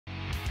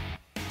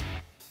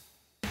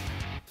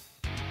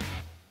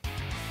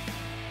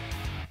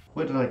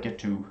Where did I get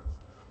to?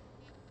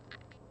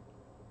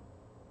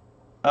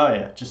 Oh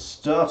yeah, just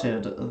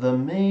started the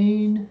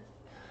main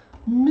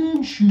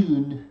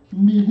mansion.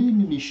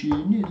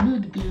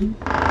 Let's go.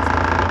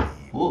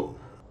 Oh.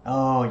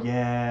 Oh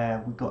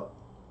yeah, we got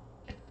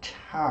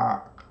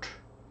attacked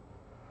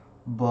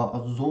by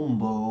a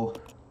zombie.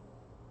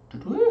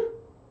 Did we?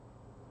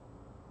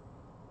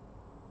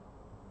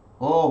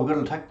 Oh, we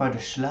got attacked by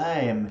the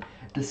slime.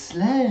 The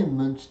slime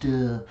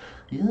monster.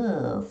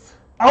 Yes.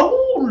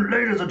 Oh,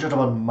 ladies and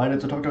gentlemen, my name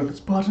is Dr.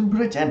 Spartan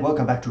Brit, and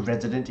welcome back to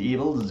Resident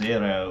Evil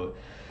 0.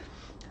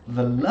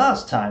 The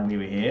last time we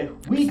were here,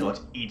 we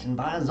got eaten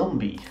by a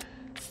zombie.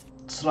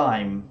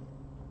 Slime.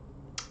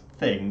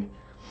 Thing.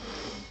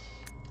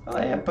 Oh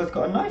yeah, both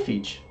got a knife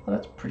each. Well,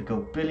 that's pretty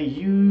cool. Billy,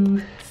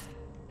 you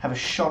have a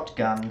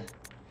shotgun.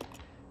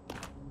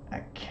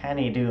 Can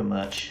he do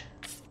much?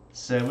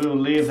 So we will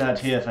leave that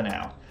here for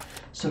now.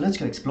 So let's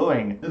go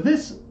exploring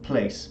this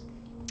place.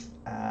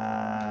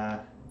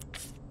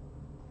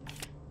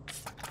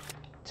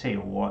 Tell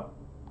you what,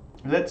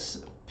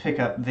 let's pick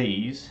up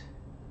these.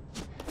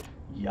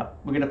 Yep,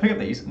 we're going to pick up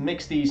these,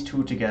 mix these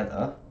two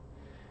together.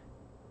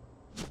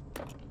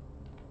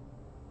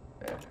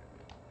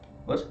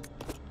 What?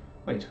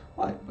 Wait,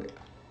 what? Wait.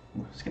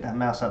 Let's get that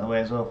mouse out of the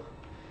way as well.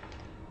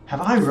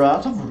 Have I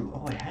run?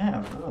 Oh, I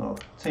have. Oh,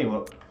 tell you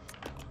what.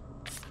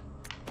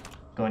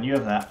 Go on, you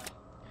have that.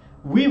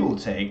 We will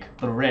take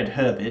the red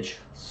herbage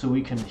so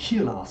we can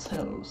heal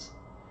ourselves.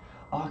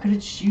 Oh, I could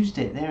have just used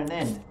it there and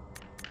then.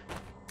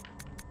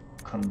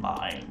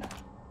 Combine.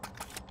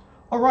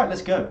 Alright,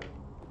 let's go.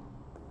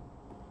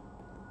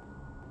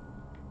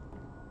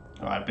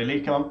 Alright, Billy,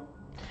 come on.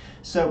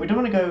 So we don't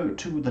want to go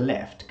to the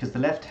left, because the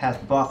left has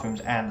the bathrooms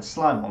and the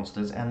slime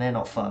monsters, and they're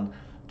not fun.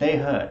 They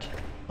hurt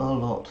a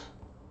lot.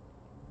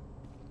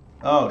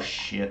 Oh,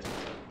 shit.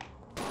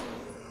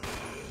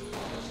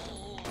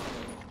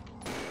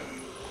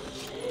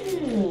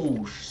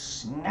 Ooh,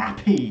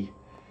 snappy.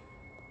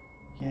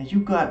 Yeah,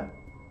 you got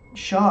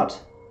shot.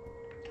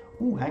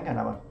 Ooh, handgun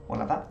ammo. What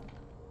like that?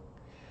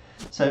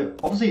 So,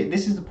 obviously,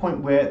 this is the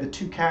point where the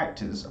two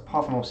characters,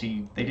 apart from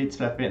obviously they did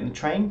split up a bit in the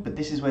train, but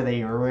this is where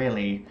they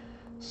really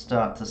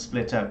start to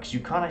split up, because you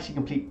can't actually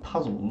complete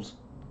puzzles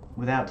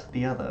without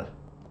the other.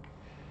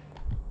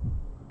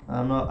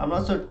 I'm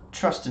not so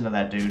trusting of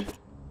that dude.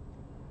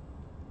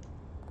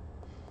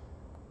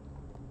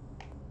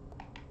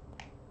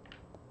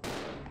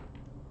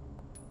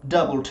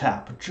 Double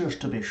tap,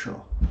 just to be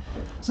sure.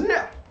 So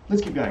yeah,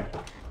 let's keep going.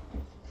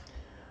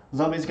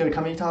 Zombies are going to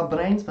come eat our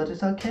brains, but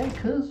it's okay,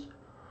 cause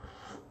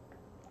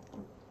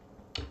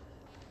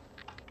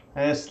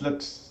this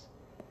looks...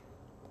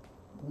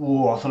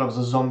 Whoa, I thought I was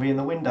a zombie in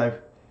the window.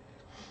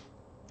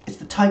 It's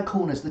the tight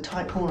corners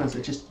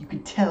that just, you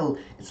can tell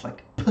it's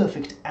like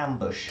perfect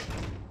ambush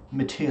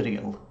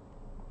material.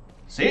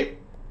 See?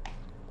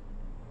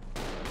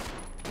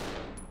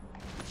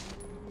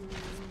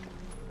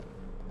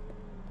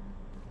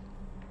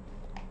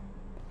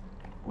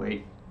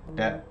 Wait,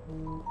 that...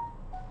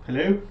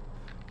 Hello?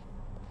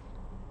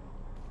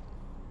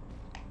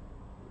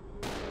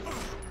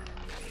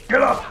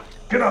 Get up!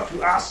 Get up,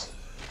 you ass!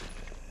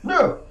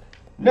 No!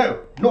 No!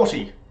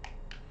 Naughty!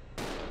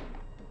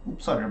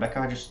 Oops, sorry,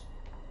 Rebecca, I just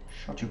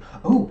shot you.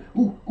 Oh!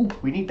 Ooh! Ooh!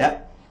 We need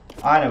that.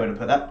 I know where to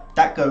put that.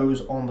 That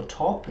goes on the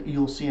top.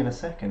 You'll see in a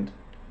second.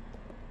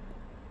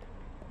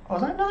 Oh,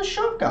 is that another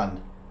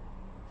shotgun?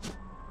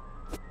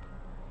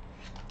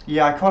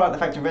 Yeah, I quite like the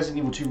fact in Resident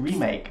Evil 2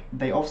 Remake,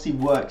 they obviously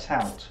worked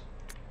out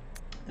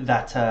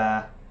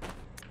that...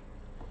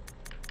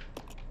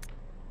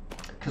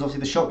 because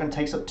obviously the shotgun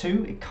takes up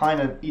 2, it kind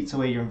of eats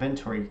away your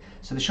inventory.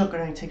 So the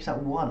shotgun only takes up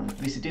 1.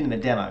 At least it did in the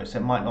demo, so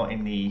it might not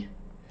in the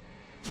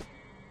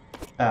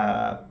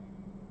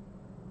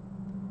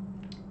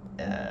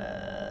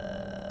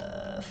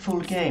full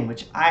game,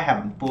 which I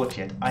haven't bought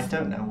yet. I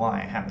don't know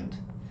why I haven't.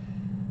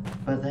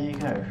 But there you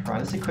go. Right,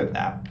 let's equip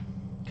that.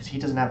 Because he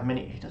doesn't have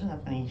many...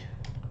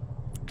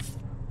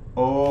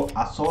 Oh,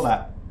 I saw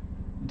that.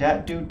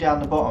 That dude down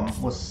the bottom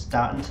was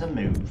starting to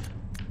move.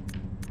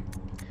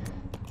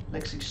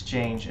 Let's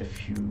exchange a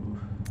few...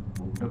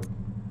 Nope.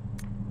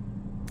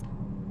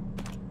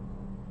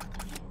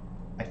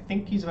 I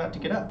think he's about to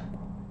get up.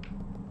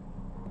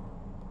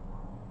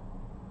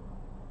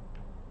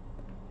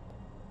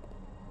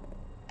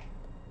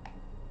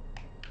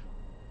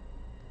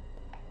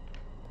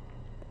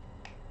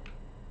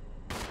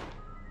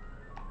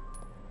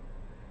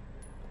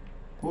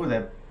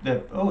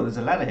 Oh, there's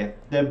a ladder here.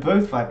 They're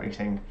both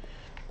vibrating.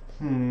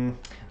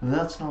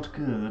 That's not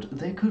good.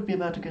 They could be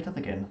about to get up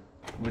again.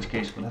 In which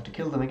case, we'll have to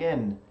kill them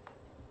again.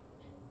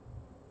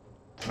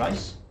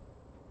 Thrice?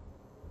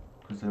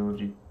 Because they're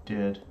already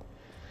dead.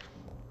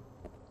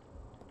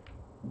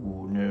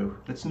 Oh no.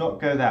 Let's not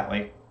go that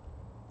way.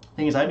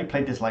 Thing is, I only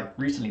played this like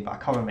recently, but I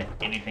can't remember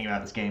anything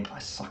about this game. I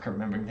suck at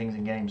remembering things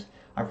in games.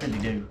 I really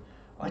do.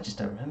 I just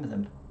don't remember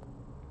them.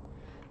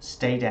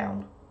 Stay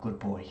down. Good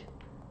boy.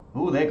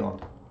 Oh, they're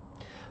gone.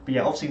 But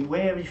yeah, obviously,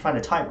 wherever you find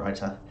a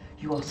typewriter,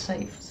 you are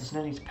safe. So there's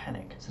no need to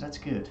panic. So that's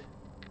good.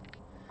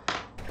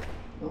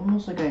 I'm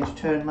also going to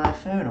turn my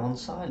phone on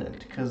silent,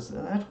 because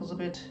that was a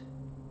bit...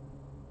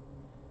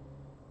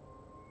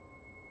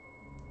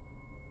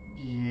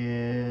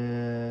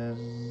 Yes...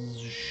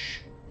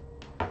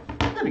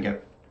 There we go.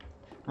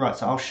 Right,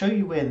 so I'll show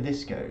you where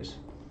this goes.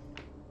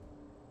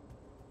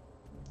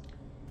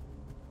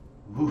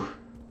 Whew.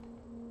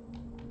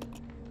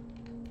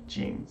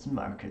 James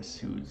Marcus,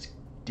 who's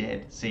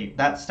dead. See,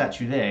 that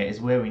statue there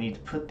is where we need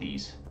to put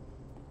these.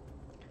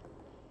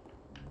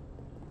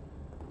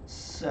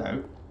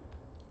 So,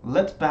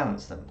 let's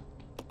balance them.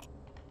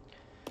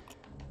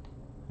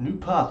 New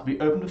path will be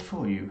opened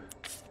before you.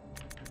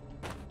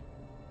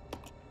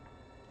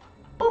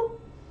 Boop.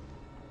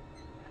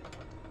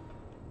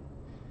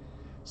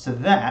 So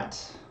that,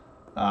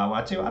 well,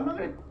 I tell you what, I'm not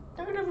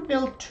going to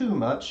reveal too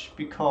much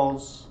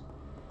because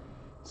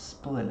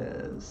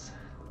spoilers.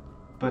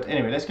 But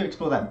anyway, let's go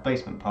explore that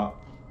basement part.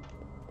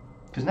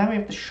 Because now we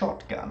have the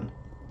shotgun.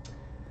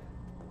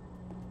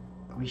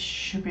 We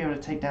should be able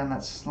to take down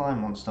that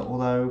slime monster,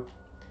 although...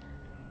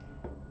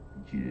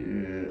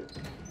 You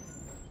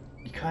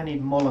kind of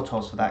need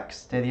Molotovs for that,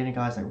 because they're the only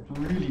guys that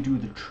really do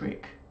the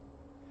trick.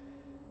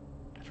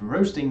 It's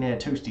roasting their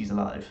toasties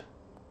alive.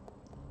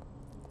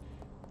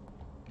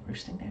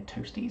 Roasting their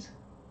toasties?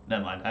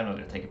 Never mind, I'm not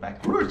going to take it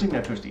back. Roasting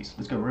their toasties.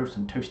 Let's go roast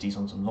some toasties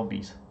on some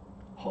zombies.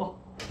 Oh,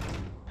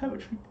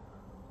 poetry.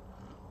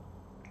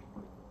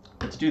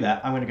 But to do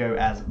that, I'm going to go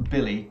as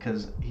Billy,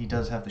 because he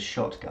does have the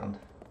shotgun.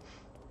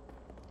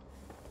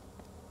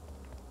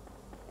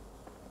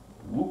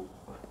 Whoop.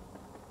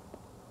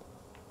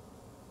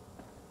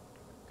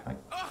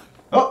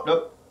 Oh,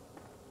 no.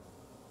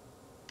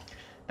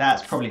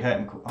 That's probably hurt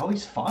him. Oh,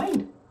 he's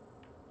fine.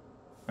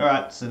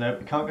 Alright, so no,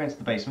 we can't go into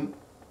the basement.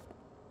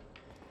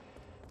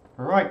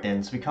 Right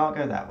then, so we can't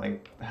go that way.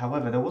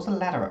 However, there was a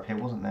ladder up here,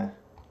 wasn't there?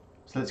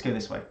 So let's go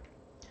this way.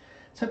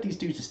 Let's hope these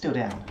dudes are still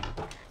down.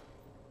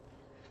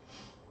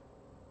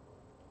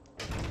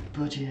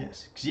 But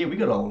yes, because yeah, we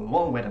got a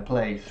long way to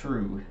play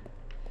through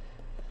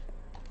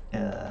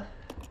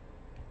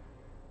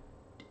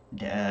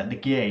the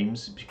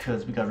games,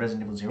 because we got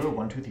Resident Evil 0,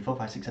 1, 2, 3, 4,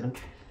 5, 6, 7,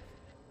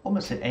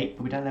 almost at 8,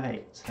 but we don't have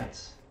 8, so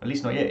that's, at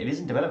least not yet. It is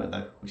in development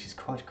though, which is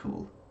quite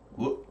cool.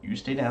 Whoop, you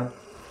stay down.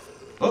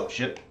 Oh,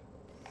 shit.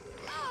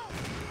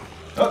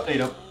 Oh, there you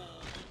go.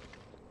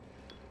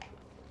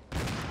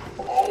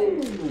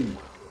 Oh!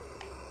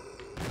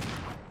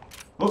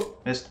 Oh,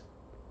 missed.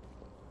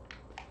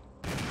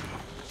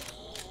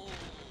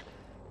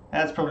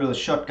 That's probably all the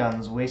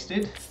shotguns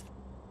wasted.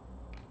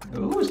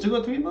 Oh, still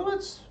got 3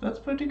 bullets. That's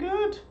pretty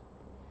good.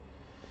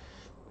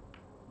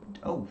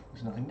 Oh,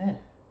 there's nothing there.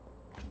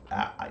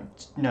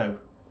 No.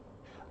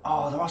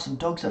 Oh, there are some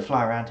dogs that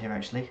fly around here,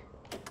 actually.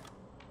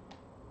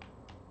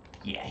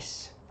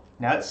 Yes.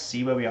 Now let's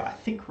see where we are. I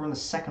think we're on the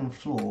 2nd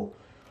floor.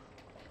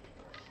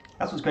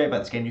 That's what's great about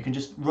this game. You can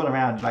just run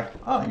around like,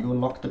 oh, you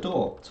unlocked the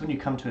door. So when you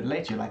come to it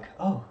later, you're like,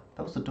 oh,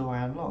 that was the door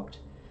I unlocked.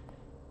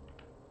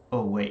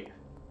 Oh, wait.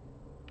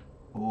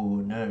 Oh,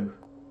 no.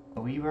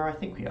 Are we where I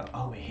think we are?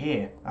 Oh, we're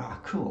here. Ah,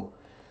 cool.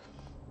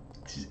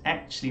 This is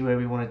actually where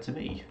we wanted to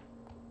be.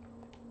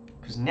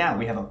 Because now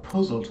we have a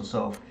puzzle to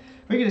solve.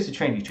 Regularly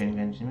training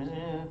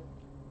engine.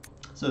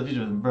 So the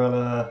visual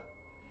umbrella.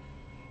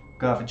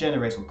 Go for gender,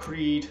 race, or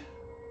creed.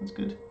 That's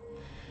good.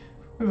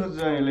 With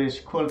the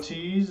latest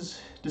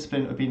qualities.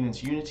 Discipline,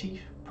 obedience,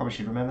 unity. Probably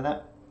should remember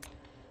that.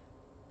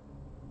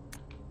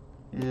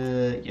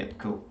 Yep,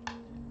 cool.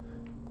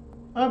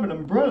 I'm an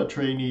umbrella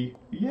trainee.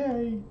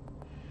 Yay.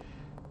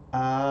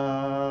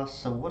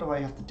 So what do I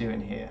have to do in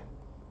here?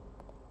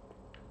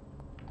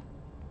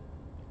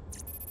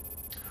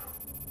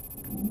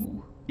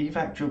 Ooh,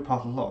 evac drill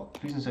path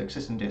locked. Please insert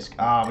system disk.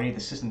 Ah, we need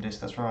the system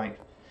disk, that's right.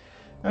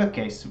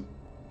 Okay, so...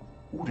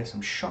 Ooh, there's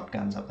some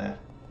shotguns up there.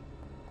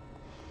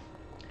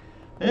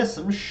 There's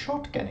some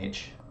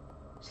shotgunage.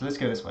 So let's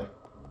go this way.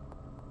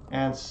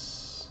 And... right,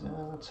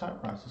 so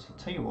I'll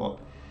tell you what.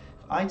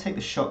 If I take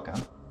the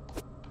shotgun...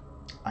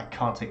 I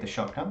can't take the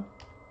shotgun.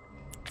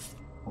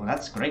 Well,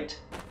 that's great.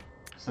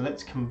 So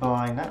let's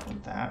combine that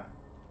with that.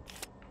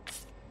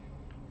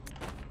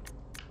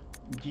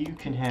 You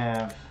can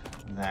have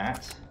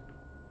that.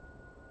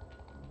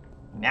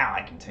 Now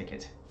I can take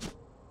it.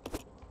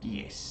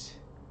 Yes.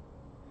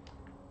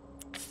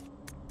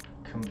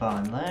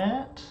 Combine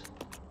that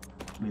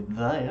with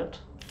that.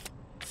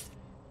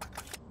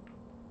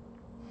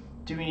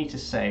 Do we need to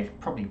save?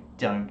 Probably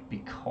don't,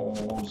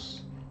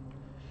 because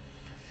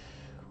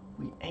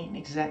we ain't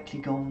exactly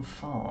gone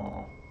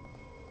far.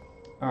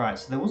 Alright,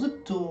 so there was a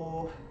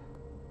door.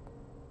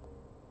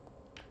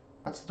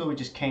 That's the door we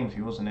just came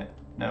through, wasn't it?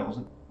 No, it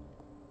wasn't.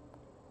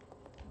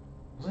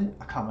 Was it?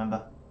 I can't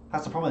remember.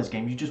 That's the problem with this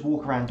game. You just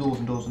walk around doors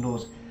and doors and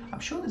doors. I'm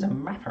sure there's a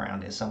map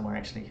around here somewhere,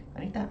 actually.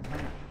 I need that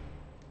map.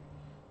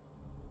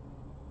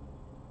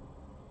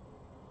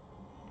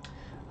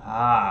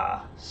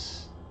 Ah.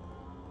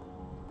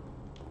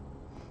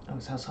 Oh,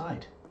 it's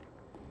outside.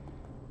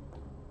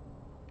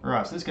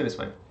 Right, so let's go this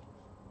way.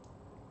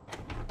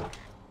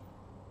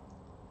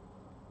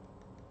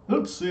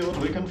 Let's see what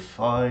we can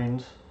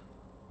find.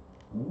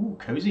 Ooh,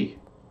 cozy.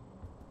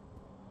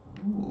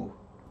 Ooh.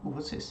 Ooh,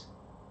 what's this?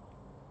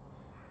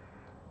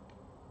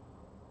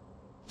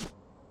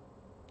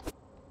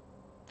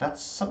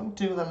 That's something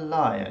to do with a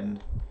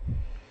lion.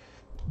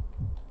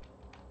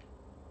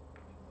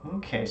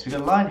 Okay, so we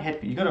got a lion head,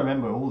 but you got to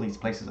remember where all these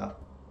places are.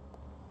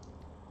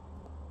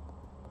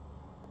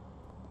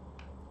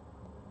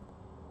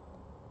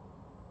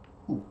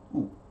 Ooh,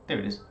 ooh, there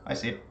it is. I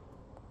see it.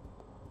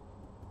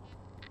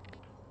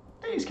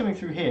 I think it's coming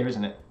through here,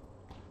 isn't it?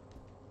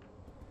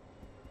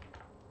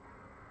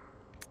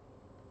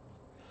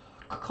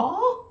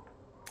 Caw?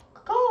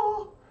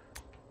 Caw?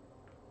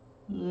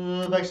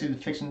 Actually, the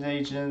fiction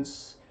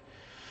agents.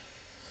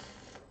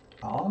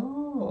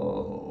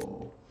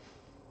 Oh.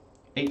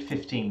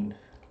 8:15.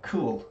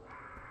 Cool.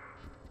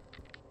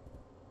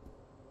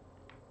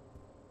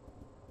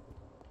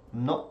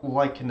 I'm not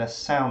liking the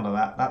sound of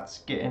that. That's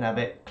getting a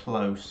bit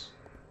close.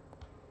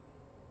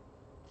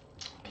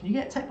 Can you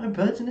get attacked by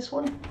birds in this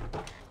one?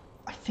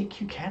 I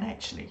think you can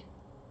actually.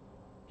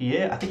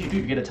 Yeah, I think you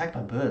do get attacked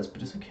by birds,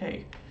 but it's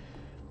okay.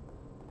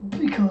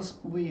 Because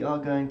we are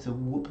going to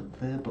whoop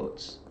their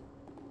butts.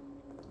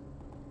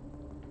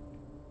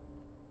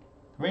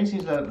 The rain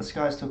seems low, but the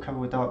sky is still covered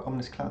with dark,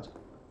 ominous clouds.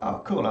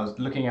 Oh, cool. I was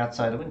looking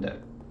outside the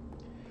window.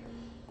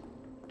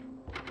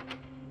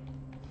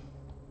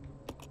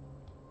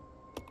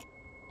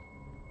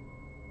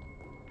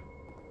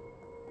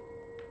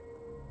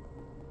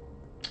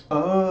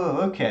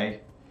 Oh,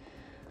 okay.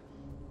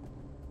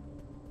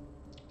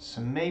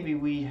 So maybe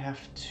we have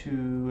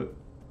to...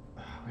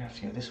 We have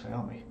to go this way,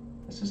 aren't we?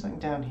 There's just something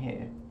down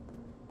here.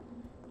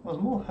 Well,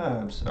 there's more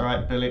herbs.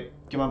 Alright, Billy,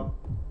 come on.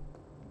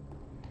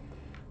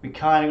 We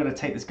kind of got to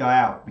take this guy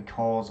out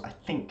because I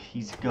think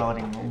he's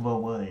guarding the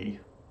way.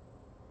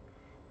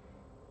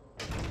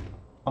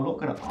 I'm not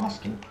going to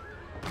ask him.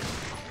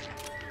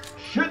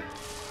 Shit!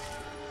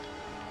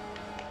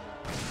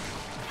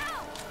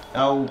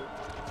 Oh.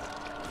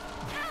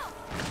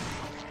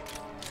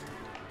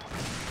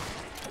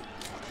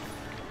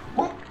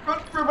 What?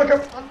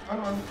 Rebecca!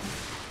 Run.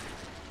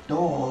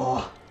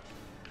 Oh.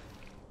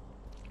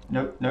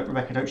 No,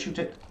 Rebecca, don't shoot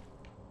it.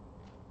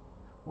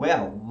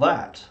 Well,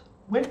 that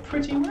went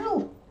pretty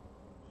well.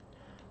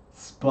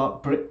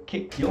 Spark brick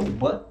kicked your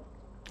butt.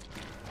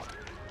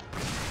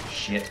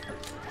 Shit.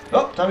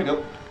 Oh, time to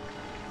go.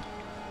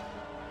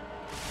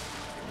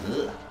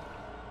 Ugh.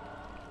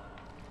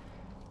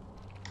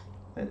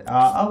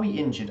 Are we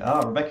injured? Ah,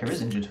 Rebecca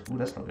is injured. Ooh,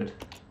 that's not good.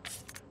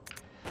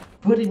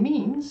 But it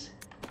means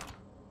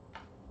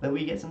that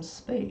we get some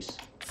space.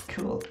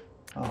 Cool.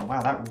 Oh,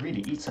 wow, that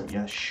really eats up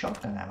your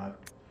shotgun ammo.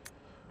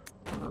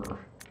 Urgh.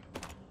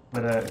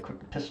 With a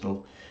quick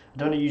pistol. I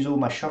don't want to use all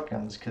my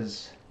shotguns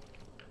because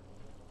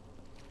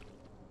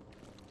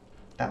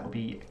that would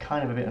be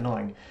kind of a bit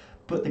annoying.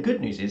 But the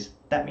good news is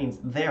that means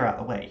they're out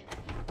of the way.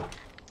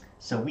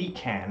 So we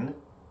can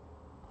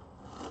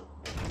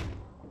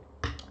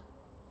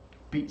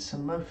beat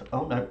some mofo.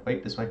 Oh no,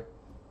 wait, this way.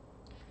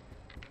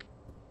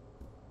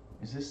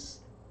 Is this...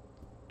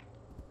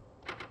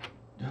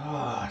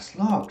 Oh, it's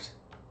locked.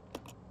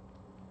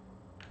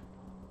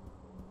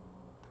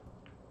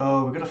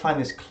 Oh, we've got to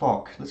find this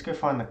clock. Let's go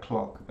find the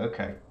clock.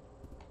 Okay.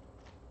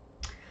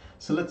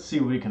 So let's see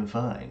what we can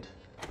find.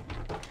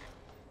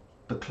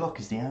 The clock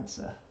is the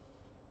answer.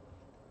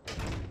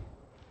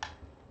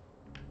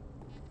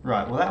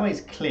 Right, well that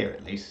way's clear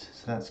at least,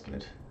 so that's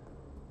good.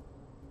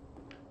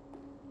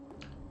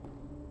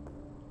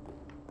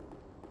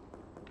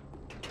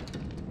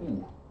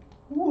 Ooh.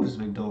 Ooh, there's a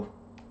big door.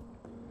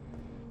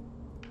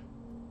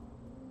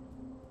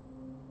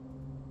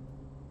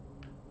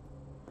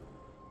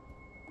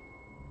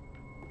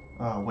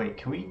 Oh wait,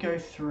 can we go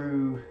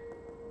through...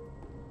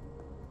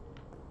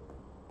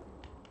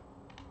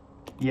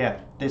 Yeah,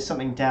 there's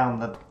something down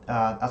the...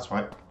 that's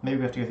right. Maybe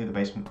we have to go through the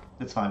basement.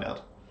 Let's find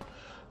out.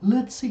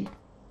 Let's see.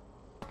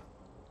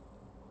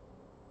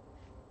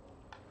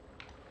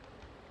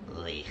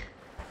 Ugh.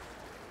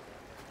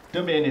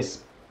 Don't be in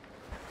this...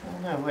 Oh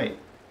no, wait.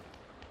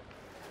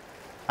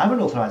 I'm an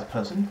authorized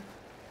person.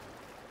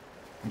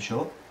 I'm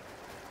sure.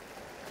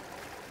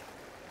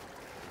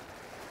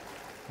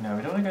 No,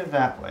 we don't want to go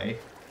that way.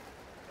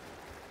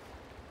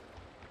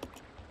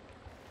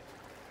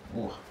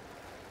 Ooh,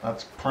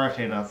 that's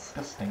pretty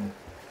disgusting.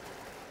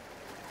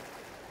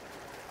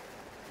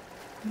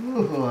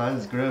 Ooh, that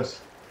is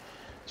gross.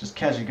 Just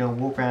casually go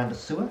walk around the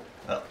sewer.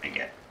 Oh, we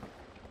get.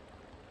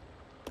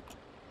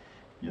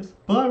 Yes,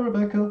 bye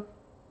Rebecca.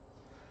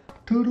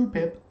 Toodle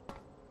pip.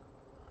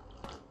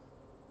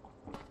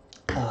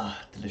 Ah,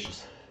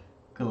 delicious.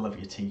 Gotta love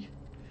your tea.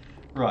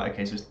 Right,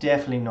 okay, so it's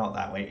definitely not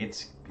that way.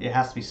 It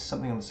has to be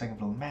something on the second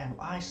floor. Man,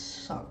 I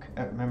suck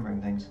at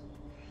remembering things.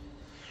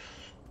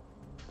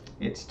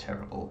 It's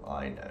terrible,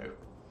 I know.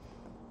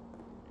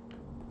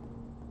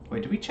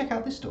 Wait, did we check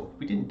out this door?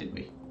 We didn't, did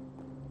we?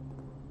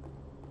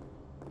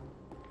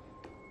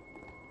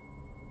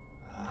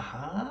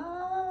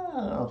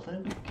 Aha! There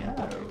we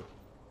go.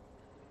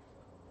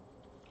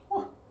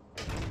 What?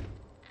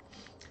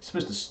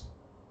 Supposed to...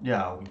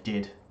 Yeah, we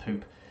did.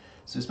 Poop.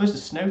 So it's supposed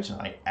to snow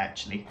tonight,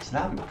 actually, so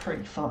that'll be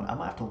pretty fun. I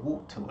might have to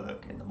walk to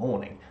work in the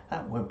morning.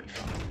 That won't be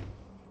fun.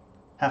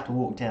 Have to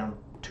walk down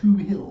 2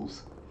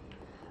 hills.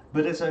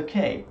 But it's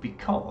okay,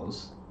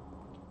 because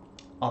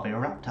I'll be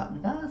wrapped up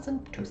nice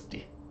and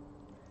toasty.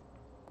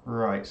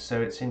 Right,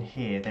 so it's in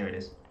here. There it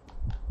is.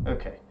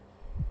 Okay.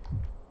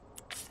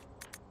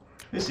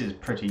 This is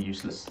pretty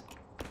useless.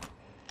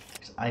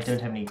 Because I don't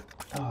have any...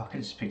 Oh, I could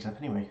have just picked it up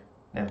anyway.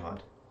 Never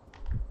mind.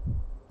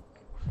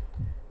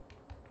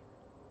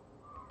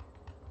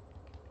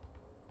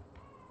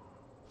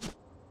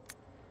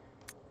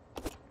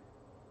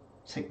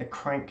 Take the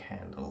crank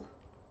handle.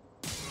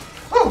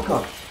 Oh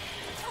god!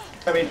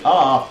 I mean,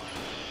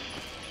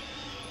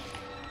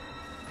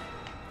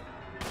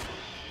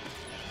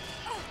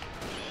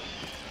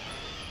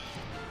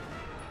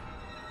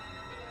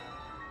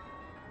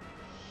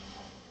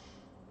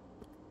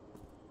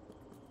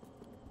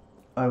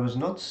 I was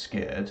not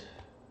scared.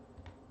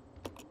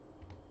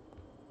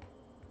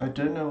 I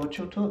don't know what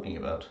you're talking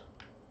about.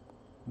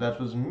 That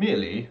was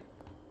merely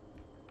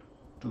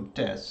to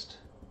test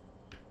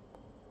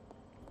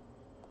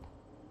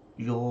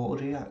your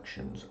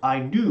reactions. I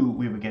knew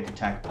we would get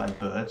attacked by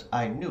birds.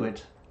 I knew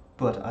it,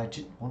 but I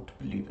didn't want to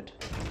believe it.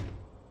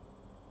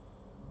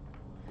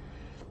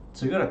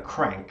 So we got a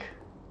crank.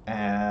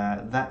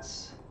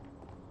 That's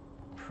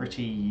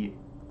pretty...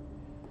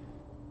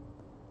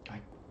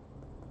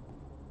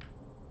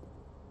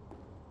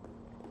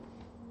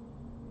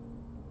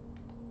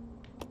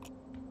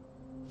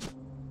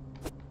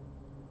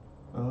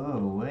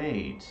 Oh,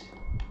 wait.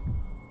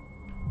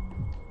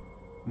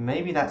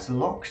 Maybe that's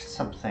locked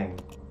something.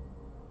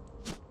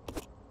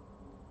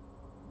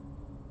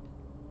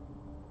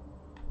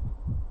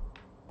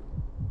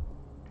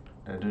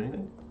 Don't do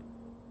anything.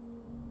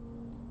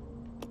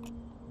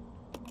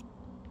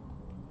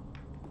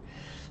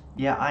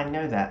 Yeah, I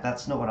know that.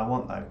 That's not what I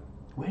want, though.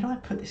 Where do I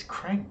put this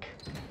crank?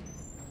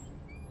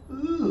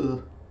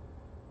 Ooh.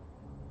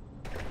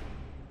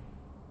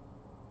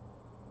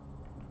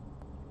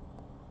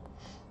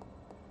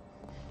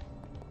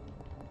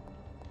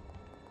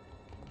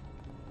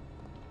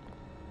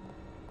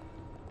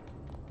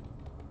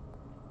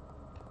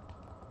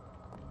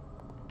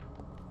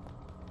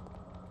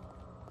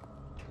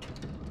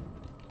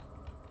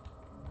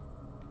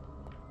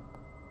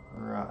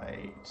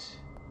 Right.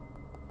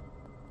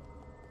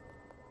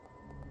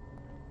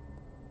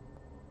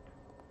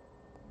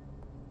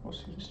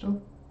 What's through this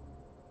door?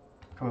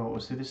 Come on,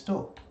 what's through this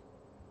door?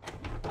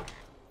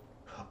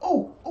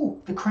 Oh!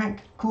 Oh! The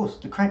crank! Of course,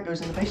 the crank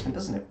goes in the basement,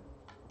 doesn't it?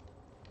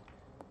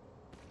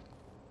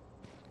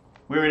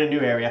 We're in a new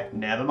area.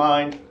 Never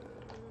mind.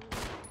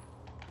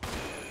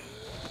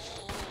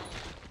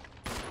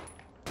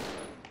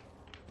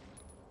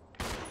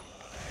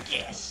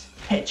 Yes!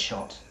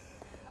 Headshot.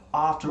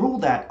 After all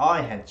that,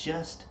 I had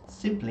just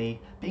simply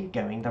been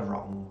going the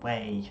wrong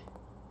way.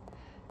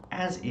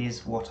 As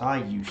is what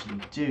I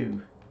usually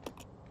do.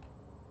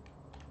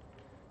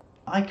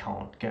 I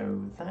can't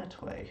go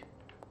that way.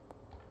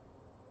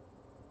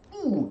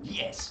 Ooh,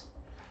 yes!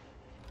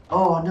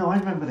 Oh no, I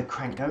remember the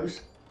crank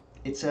goes.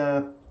 It's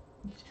a...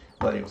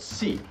 well, you'll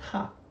see.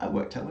 Ha! I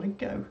worked out where to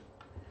go.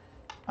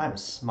 I'm a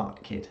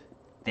smart kid.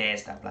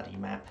 There's that bloody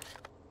map.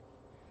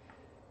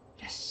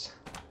 Yes.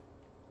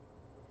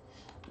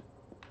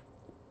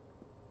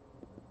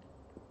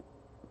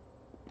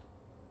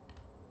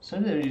 So I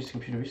never used a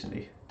computer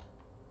recently.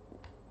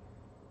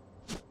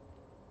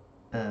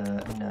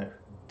 No.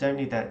 Don't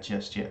need that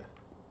just yet.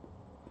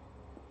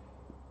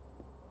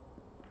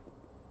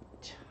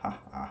 Ha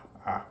ha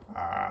ha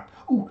ha.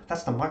 Ooh,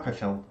 that's the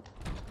microfilm.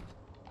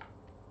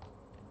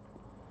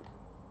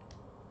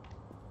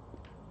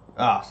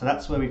 Ah, so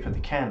that's where we put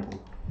the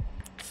candle.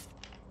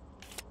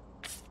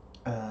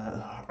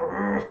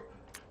 Tell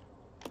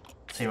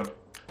you what.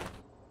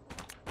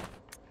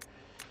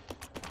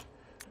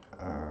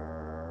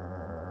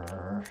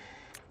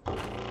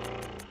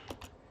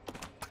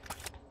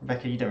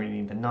 Rebecca, you don't really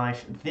need the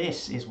knife.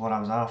 This is what I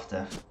was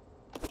after.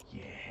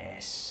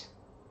 Yes.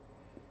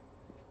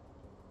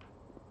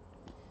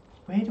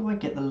 Where do I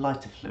get the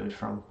lighter fluid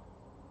from?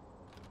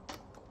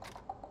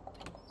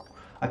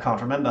 I can't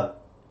remember.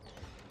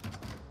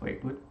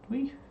 Wait, would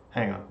we?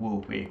 Hang on.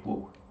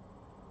 Whoa.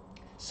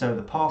 So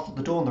the path,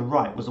 the door on the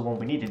right was the one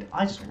we needed.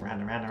 I just went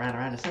round and round and round and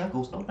round in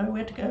circles, not knowing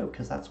where to go,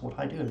 because that's what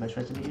I do in most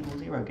Resident Evil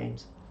 0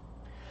 games.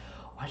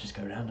 I just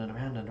go round and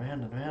around and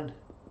around and around.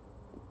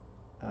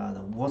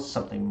 There was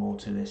something more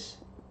to this.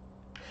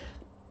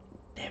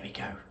 There we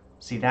go.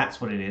 See,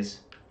 that's what it is.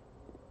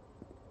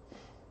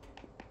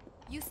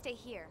 You stay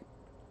here.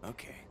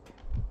 Okay.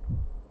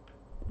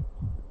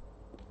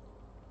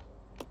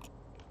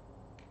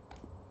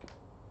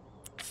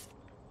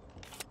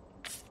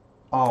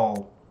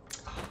 Oh.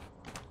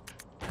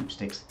 Poop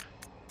sticks.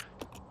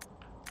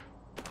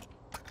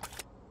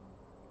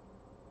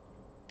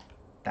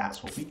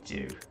 That's what we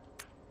do.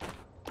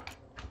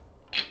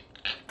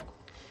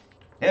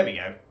 There we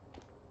go.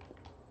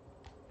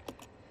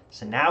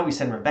 So now we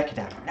send Rebecca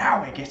down.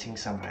 Now we're getting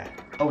somewhere.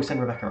 Oh, we send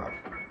Rebecca up.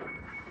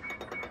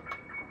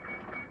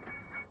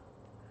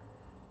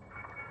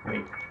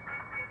 Wait.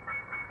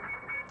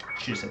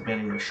 Should have said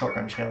Billy, those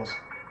shotgun shells.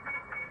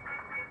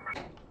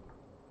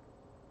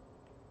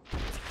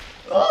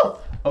 Oh!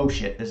 Oh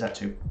shit, there's that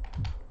too.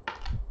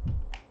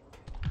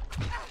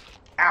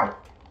 Ow!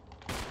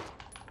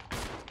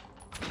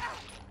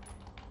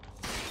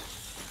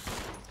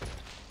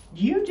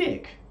 You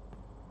dick!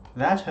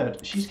 That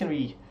hurt. She's gonna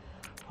be...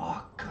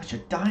 Oh god,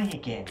 you're dying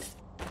again.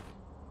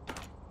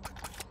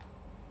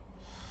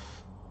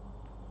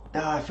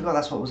 Ah, I forgot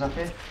that's what was up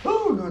here.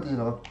 Oh god, there's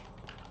another.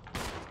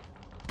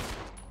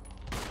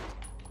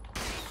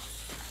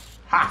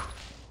 Ha!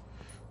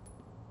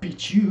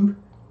 Beat you.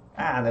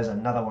 Ah, there's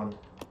another one.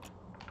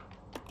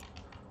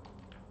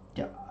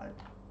 Yeah,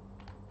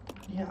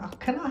 yeah.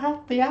 Can I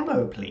have the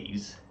ammo,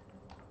 please?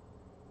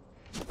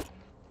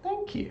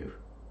 Thank you.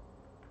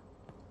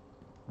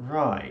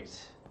 Right.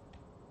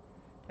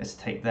 Let's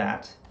take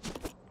that.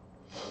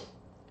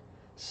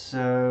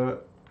 So.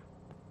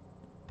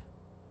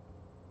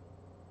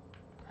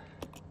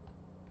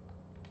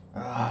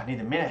 Ah, I need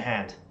a minute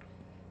hand.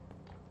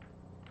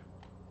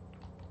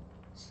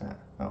 What's that?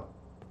 Oh.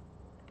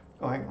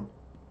 Oh, hang on.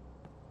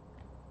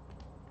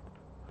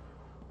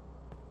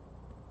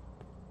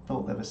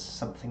 Thought there was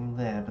something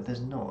there, but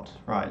there's not.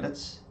 Right,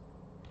 let's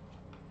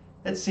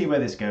see where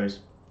this goes.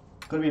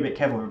 Got to be a bit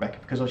careful with Rebecca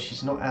because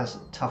she's not as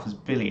tough as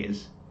Billy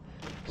is.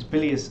 Because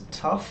Billy is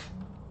tough,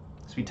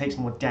 so he takes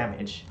more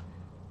damage.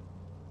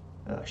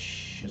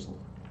 Shizzle.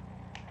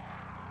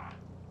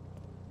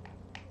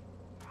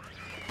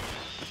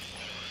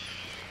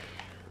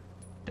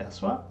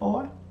 That's right,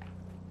 boy.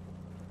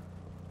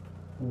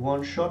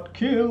 One shot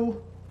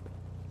kill.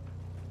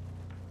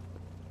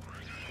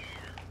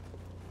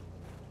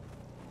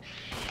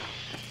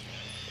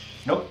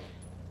 Nope.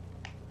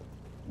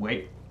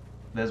 Wait,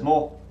 there's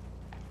more.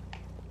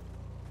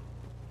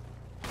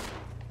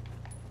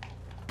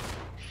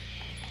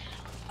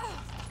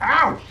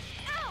 Ow!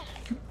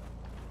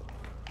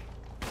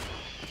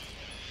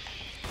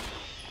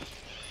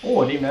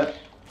 Oh, I didn't know.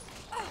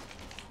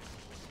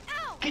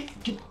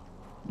 Get.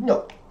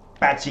 No,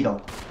 bad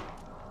seagull.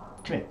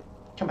 Come here.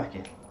 Come back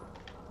here.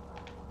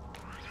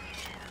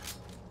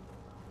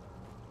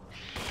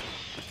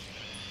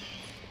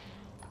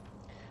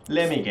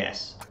 Let me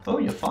guess. Oh,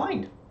 you're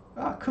fine.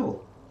 Ah,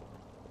 cool.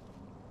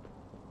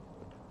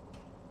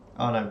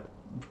 Oh no,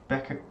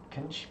 Rebecca,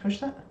 can she push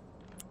that?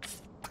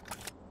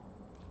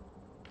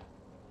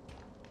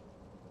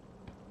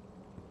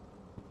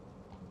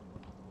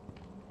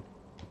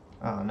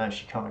 Oh no,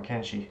 she can't,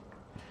 can she?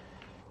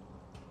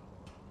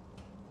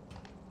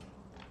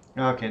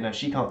 Okay, no,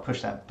 she can't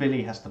push that.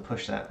 Billy has to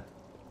push that.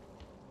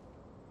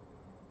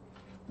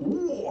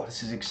 Ooh,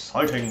 this is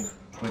exciting.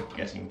 We're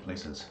getting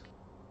places.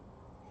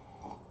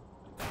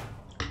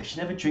 I should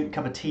never drink a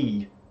cup of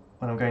tea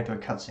when I'm going through a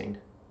cutscene.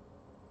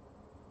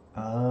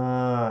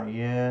 Ah,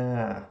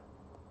 yeah.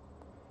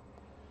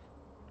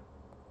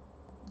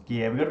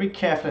 Yeah, we've got to be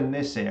careful in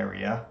this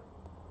area.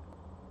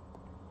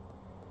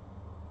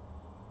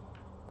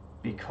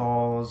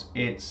 Because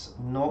it's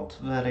not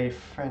very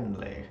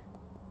friendly,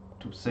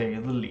 to say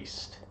the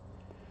least.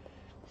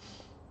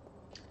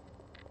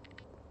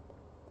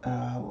 What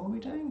are we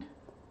doing?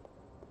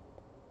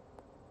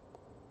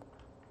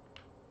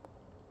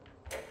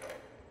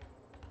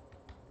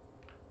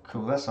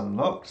 Cool, that's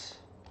unlocked.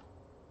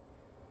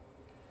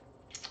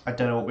 I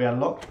don't know what we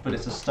unlocked, but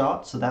it's a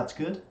start, so that's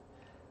good.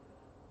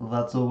 Well,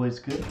 that's always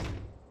good.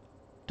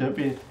 Don't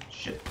be...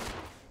 shit.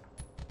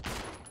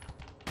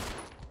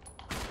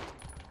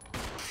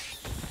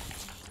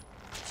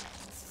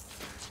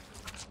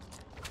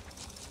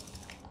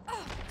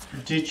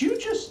 Did you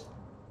just...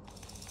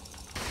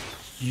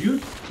 You...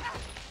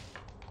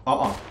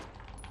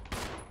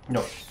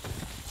 No.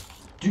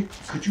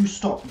 Could you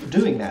stop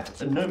doing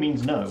that? No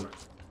means no.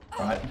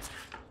 Right?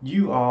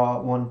 You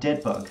are one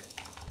dead bug.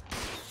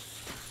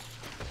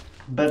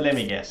 But let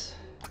me guess.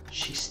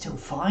 She's still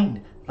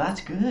fine.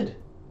 That's good.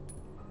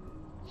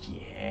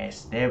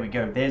 Yes, there we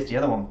go. There's the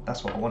other one.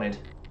 That's what I wanted.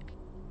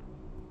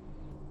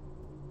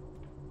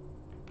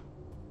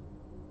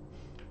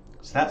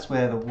 So that's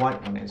where the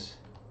white one is.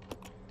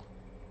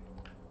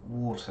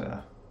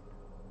 Water.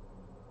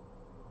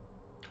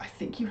 I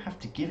think you have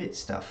to give it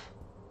stuff.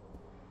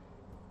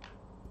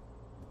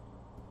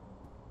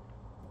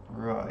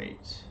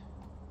 Right.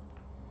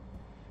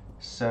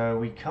 So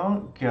we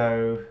can't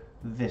go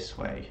this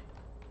way.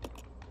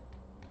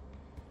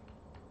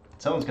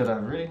 Someone's got a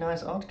really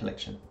nice art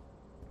collection.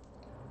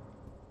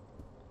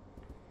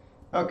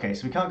 Okay,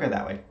 so we can't go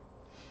that way.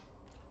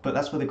 But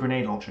that's where the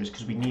grenade launcher is,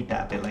 because we need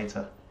that a bit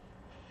later.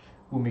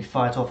 When we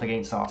fight off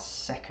against our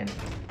second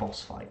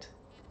boss fight.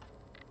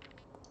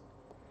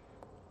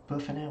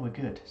 But for now we're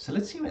good. So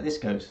let's see where this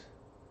goes.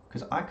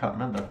 Because I can't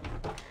remember.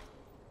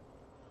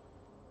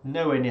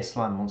 Nowhere near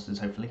slime monsters,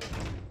 hopefully.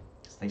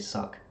 Because they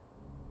suck.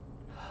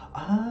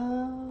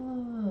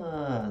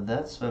 Ah,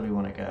 that's where we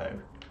want to go.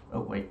 Oh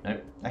wait, no.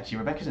 Actually,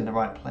 Rebecca's in the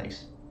right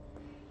place.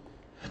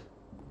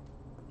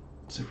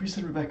 So if we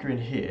send Rebecca in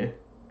here,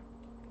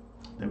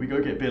 then we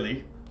go get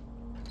Billy.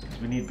 Because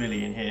we need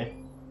Billy in here.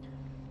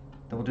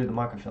 Then we'll do the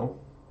microfilm.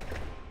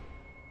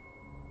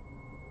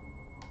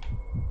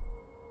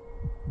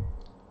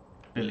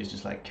 Billy's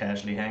just like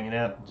casually hanging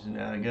out. Just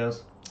know how it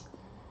goes.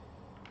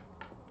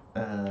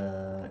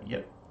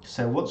 Yep.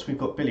 So once we've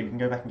got Billy, we can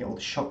go back and get all the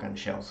shotgun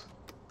shells.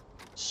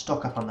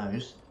 Stock up on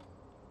those.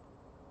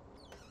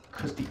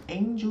 Because the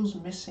angel's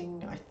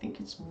missing, I think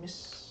it's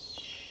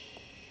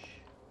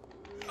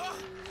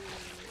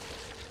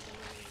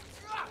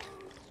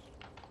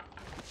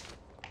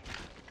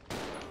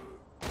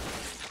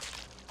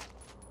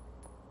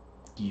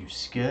You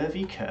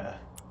scurvy cur.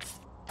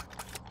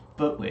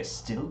 But we're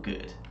still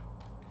good.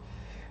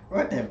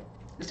 Right then,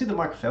 let's do the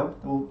microfilm.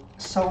 We'll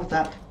solve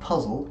that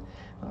puzzle.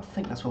 I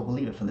think that's where we'll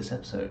leave it for this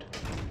episode.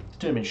 Let's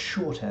do them in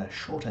shorter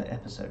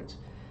episodes.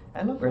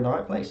 And look, we're in the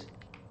right place.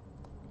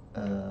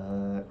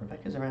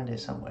 Rebecca's around here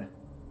somewhere.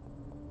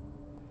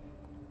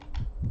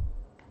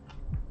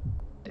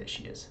 There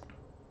she is.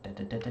 And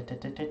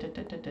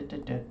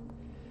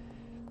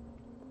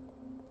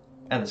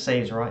the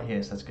save's right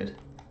here, so that's good.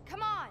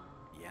 Come on.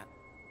 Yeah.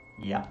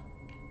 Yeah.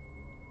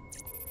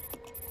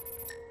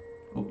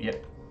 Oh,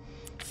 yep.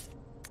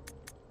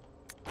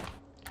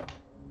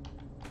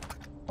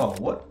 Oh,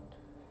 what?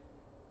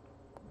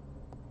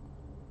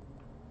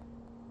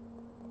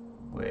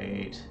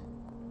 Wait.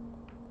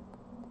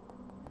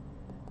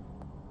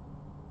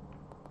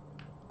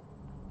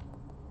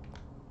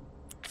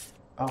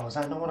 Oh, is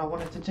that not what I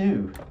wanted to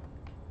do?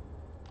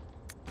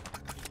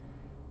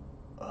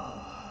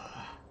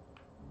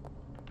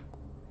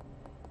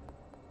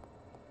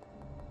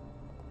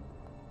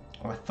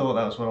 I thought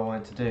that was what I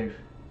wanted to do.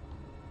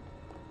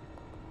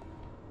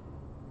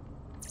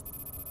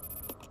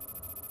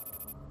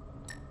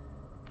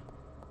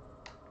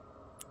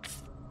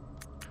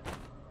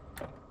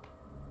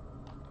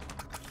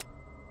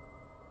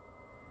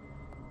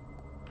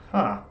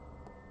 Huh.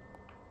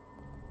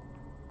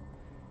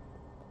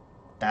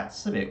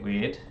 That's a bit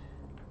weird.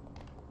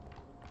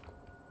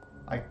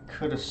 I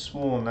could have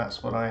sworn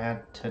that's what I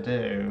had to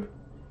do.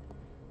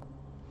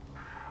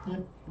 Yeah,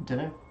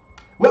 dunno.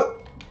 Well,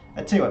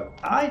 I tell you what,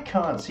 I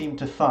can't seem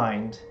to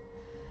find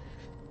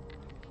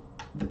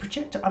the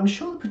projector. I'm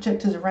sure the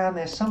projector's around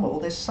there somewhere, or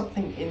there's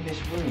something in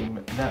this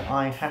room that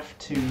I have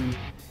to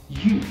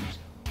use,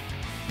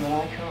 but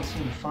I can't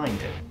seem to find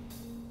it.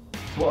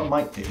 So what I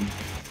might do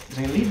is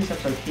I'm going to leave this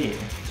episode here,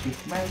 so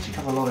we've managed to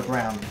cover a lot of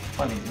ground,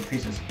 finding the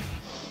pieces,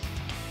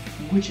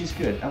 which is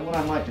good. And what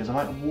I might do is I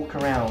might walk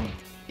around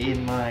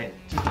in my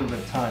just a little bit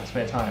of time,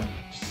 spare time,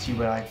 just to see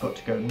where I've got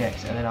to go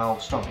next, and then I'll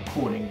start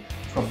recording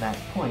from that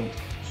point,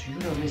 so you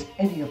don't miss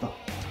any of the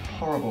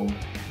horrible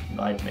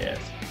nightmares,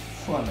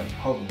 fun and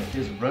puzzle that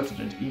is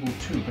Resident Evil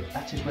 2. But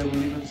that is where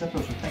we'll leave this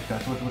episode. So thank you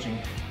guys so much for watching.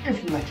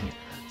 If you liked it,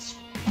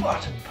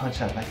 Spartan punch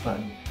that like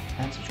button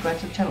and subscribe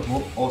to the channel for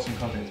more awesome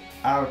content.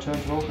 I'll return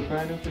tomorrow with a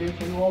brand new video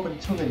for you all, but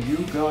until then, you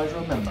guys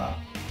remember,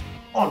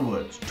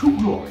 onwards to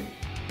glory,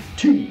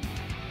 tea,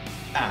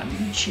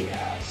 and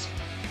cheers.